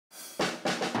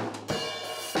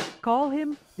Call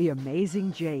him the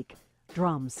Amazing Jake.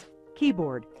 Drums,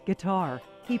 keyboard, guitar.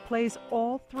 He plays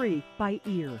all three by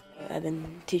ear. I've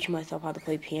been teaching myself how to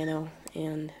play piano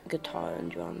and guitar and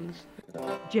drums.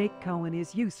 Jake Cohen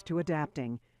is used to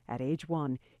adapting. At age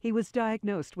 1, he was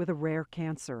diagnosed with a rare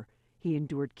cancer. He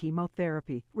endured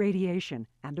chemotherapy, radiation,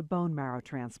 and a bone marrow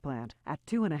transplant. At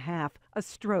 2.5, a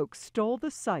stroke stole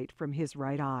the sight from his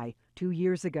right eye. 2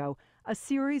 years ago, a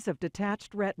series of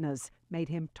detached retinas made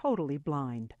him totally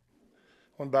blind.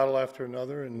 One battle after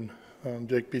another, and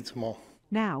Jake beats them all.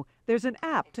 Now, there's an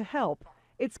app to help.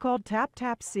 It's called Tap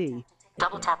Tap See.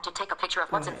 Double tap to take a picture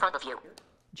of what's in front of you.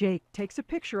 Jake takes a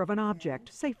picture of an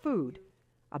object, say food.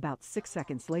 About 6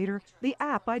 seconds later, the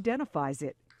app identifies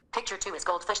it. Picture 2 is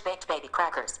goldfish baked baby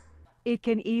crackers. It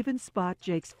can even spot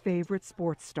Jake's favorite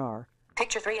sports star.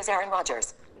 Picture 3 is Aaron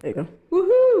Rodgers. There you go.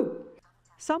 Woohoo!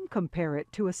 Some compare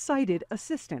it to a sighted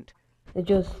assistant. It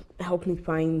just helps me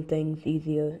find things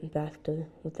easier and faster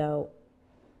without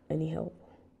any help.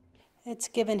 It's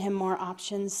given him more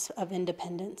options of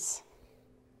independence.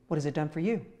 What has it done for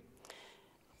you?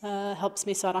 Helps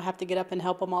me so I don't have to get up and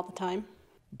help him all the time.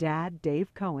 Dad,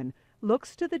 Dave Cohen,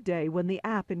 looks to the day when the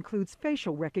app includes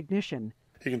facial recognition.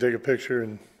 You can take a picture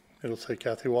and it'll say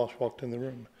Kathy Walsh walked in the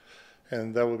room,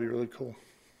 and that would be really cool.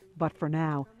 But for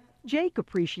now, Jake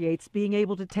appreciates being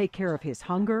able to take care of his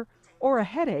hunger or a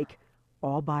headache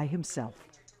all by himself.